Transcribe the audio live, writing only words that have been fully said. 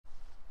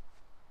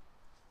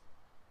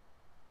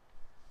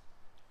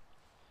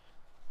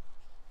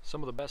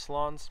Some of the best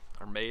lawns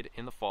are made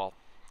in the fall.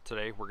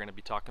 Today we're going to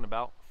be talking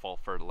about fall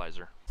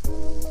fertilizer.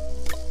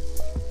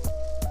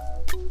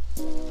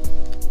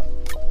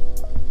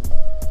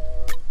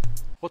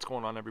 What's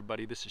going on,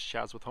 everybody? This is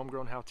Chaz with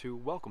Homegrown How To.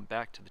 Welcome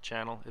back to the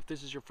channel. If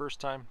this is your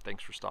first time,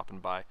 thanks for stopping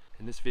by.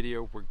 In this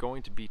video we're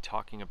going to be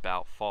talking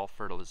about fall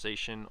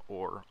fertilization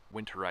or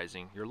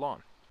winterizing your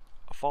lawn.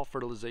 A fall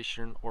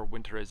fertilization or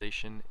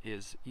winterization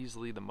is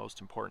easily the most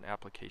important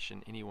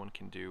application anyone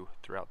can do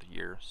throughout the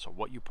year. So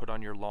what you put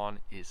on your lawn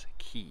is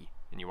key,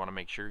 and you want to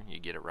make sure you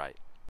get it right.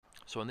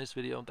 So in this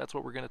video, that's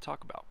what we're going to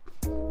talk about.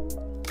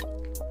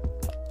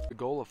 The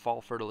goal of fall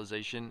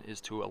fertilization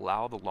is to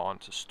allow the lawn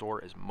to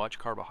store as much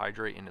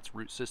carbohydrate in its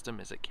root system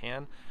as it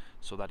can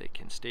so that it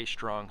can stay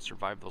strong,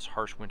 survive those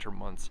harsh winter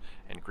months,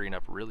 and green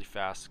up really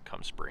fast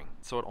come spring.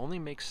 So it only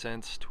makes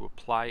sense to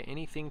apply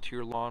anything to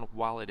your lawn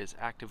while it is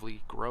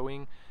actively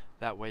growing.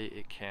 That way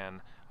it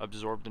can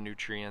absorb the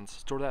nutrients,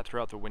 store that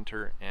throughout the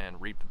winter,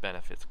 and reap the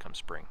benefits come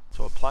spring.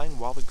 So applying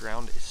while the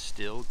ground is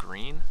still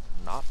green,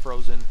 not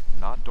frozen,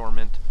 not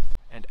dormant,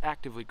 and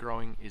actively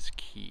growing is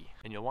key.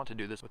 And you'll want to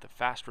do this with a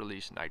fast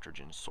release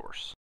nitrogen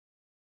source.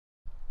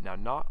 Now,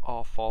 not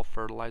all fall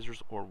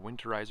fertilizers or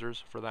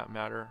winterizers for that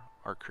matter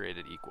are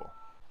created equal.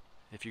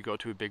 If you go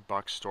to a big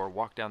box store,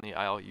 walk down the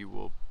aisle,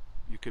 you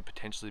could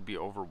potentially be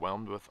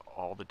overwhelmed with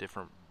all the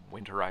different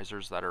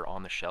winterizers that are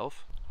on the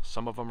shelf.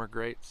 Some of them are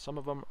great, some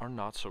of them are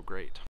not so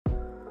great.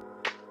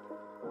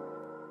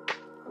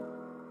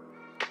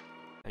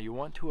 Now, you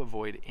want to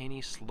avoid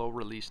any slow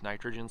release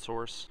nitrogen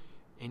source,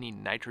 any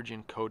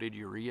nitrogen coated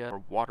urea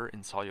or water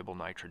insoluble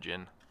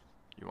nitrogen.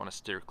 You want to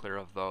steer clear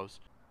of those.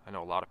 I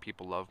know a lot of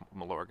people love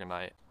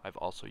Milorganite. I've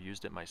also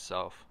used it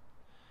myself,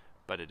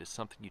 but it is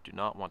something you do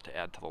not want to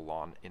add to the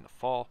lawn in the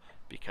fall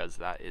because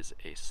that is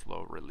a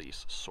slow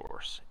release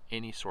source.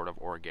 Any sort of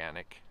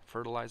organic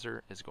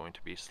fertilizer is going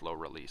to be slow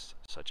release,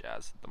 such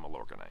as the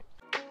Milorganite.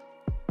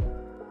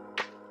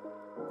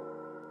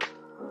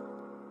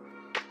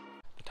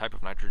 The type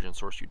of nitrogen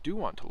source you do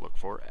want to look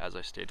for, as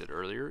I stated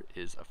earlier,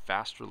 is a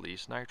fast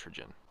release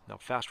nitrogen. Now,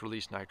 fast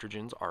release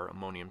nitrogens are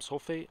ammonium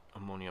sulfate,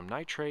 ammonium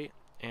nitrate,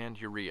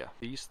 and urea.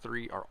 These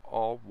three are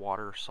all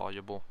water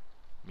soluble,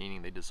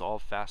 meaning they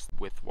dissolve fast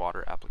with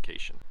water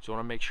application. So you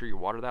want to make sure you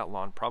water that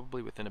lawn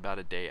probably within about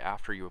a day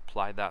after you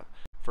apply that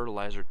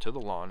fertilizer to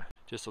the lawn,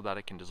 just so that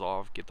it can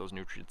dissolve, get those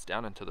nutrients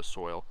down into the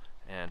soil,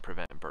 and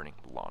prevent burning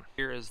the lawn.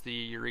 Here is the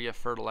urea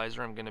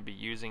fertilizer I'm going to be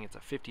using. It's a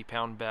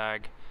 50-pound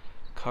bag,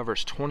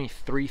 covers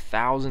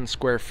 23,000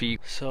 square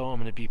feet. So I'm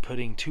going to be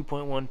putting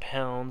 2.1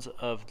 pounds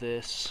of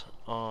this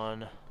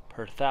on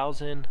per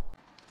 1,000.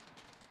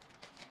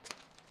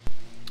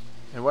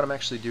 And what I'm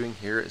actually doing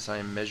here is I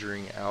am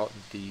measuring out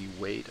the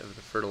weight of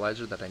the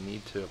fertilizer that I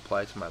need to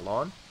apply to my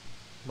lawn.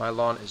 My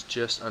lawn is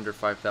just under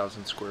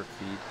 5,000 square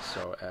feet,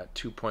 so at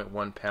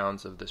 2.1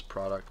 pounds of this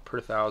product per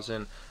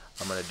 1,000,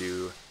 I'm going to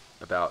do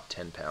about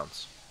 10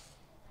 pounds.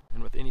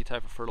 And with any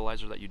type of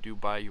fertilizer that you do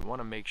buy, you want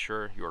to make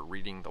sure you are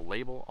reading the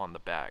label on the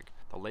bag.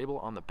 The label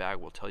on the bag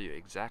will tell you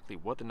exactly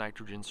what the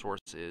nitrogen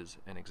source is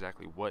and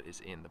exactly what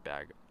is in the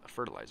bag of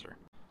fertilizer.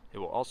 It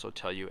will also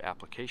tell you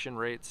application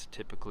rates.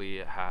 Typically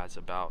it has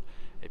about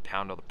a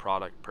pound of the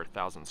product per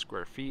 1,000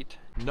 square feet.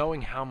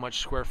 Knowing how much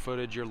square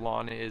footage your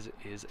lawn is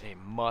a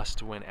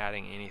must when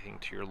adding anything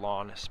to your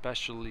lawn,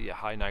 especially a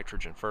high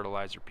nitrogen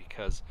fertilizer,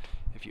 because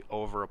if you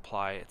over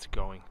apply, it's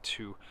going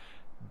to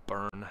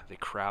burn the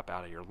crap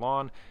out of your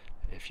lawn.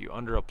 If you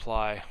under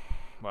apply,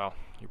 well,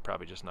 you're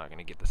probably just not going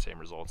to get the same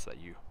results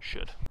that you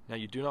should. Now,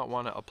 you do not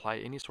want to apply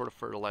any sort of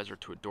fertilizer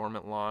to a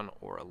dormant lawn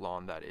or a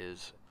lawn that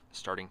is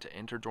starting to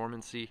enter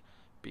dormancy,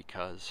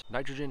 because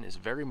nitrogen is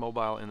very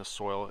mobile in the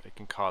soil. It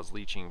can cause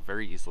leaching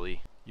very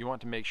easily. You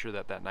want to make sure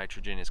that that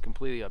nitrogen is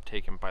completely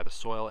uptaken by the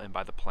soil and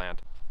by the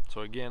plant.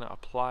 So again,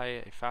 apply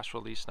a fast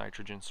release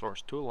nitrogen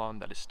source to a lawn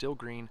that is still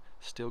green,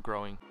 still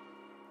growing.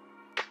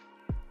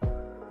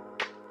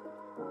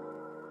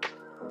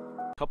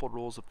 Couple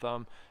rules of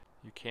thumb: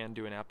 you can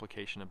do an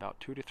application about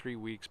 2 to 3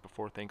 weeks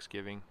before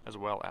Thanksgiving, as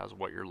well as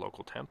what your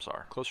local temps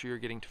are. The closer you're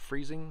getting to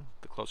freezing,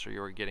 the closer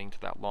you're getting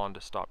to that lawn to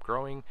stop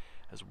growing,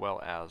 as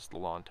well as the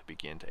lawn to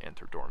begin to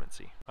enter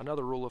dormancy.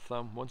 Another rule of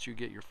thumb: once you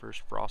get your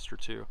first frost or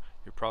two,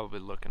 you're probably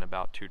looking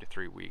about 2 to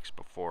 3 weeks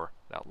before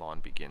that lawn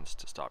begins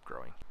to stop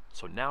growing.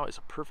 So now is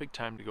a perfect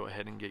time to go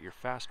ahead and get your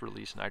fast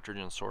release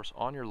nitrogen source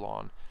on your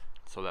lawn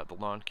so that the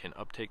lawn can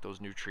uptake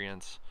those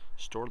nutrients,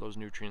 store those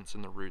nutrients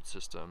in the root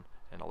system,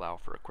 and allow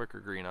for a quicker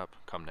green up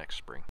come next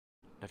spring.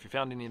 Now, if you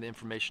found any of the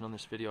information on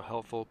this video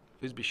helpful,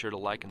 please be sure to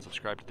like and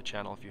subscribe to the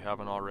channel if you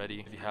haven't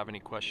already. If you have any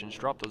questions,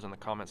 drop those in the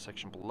comment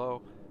section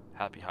below.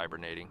 Happy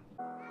hibernating.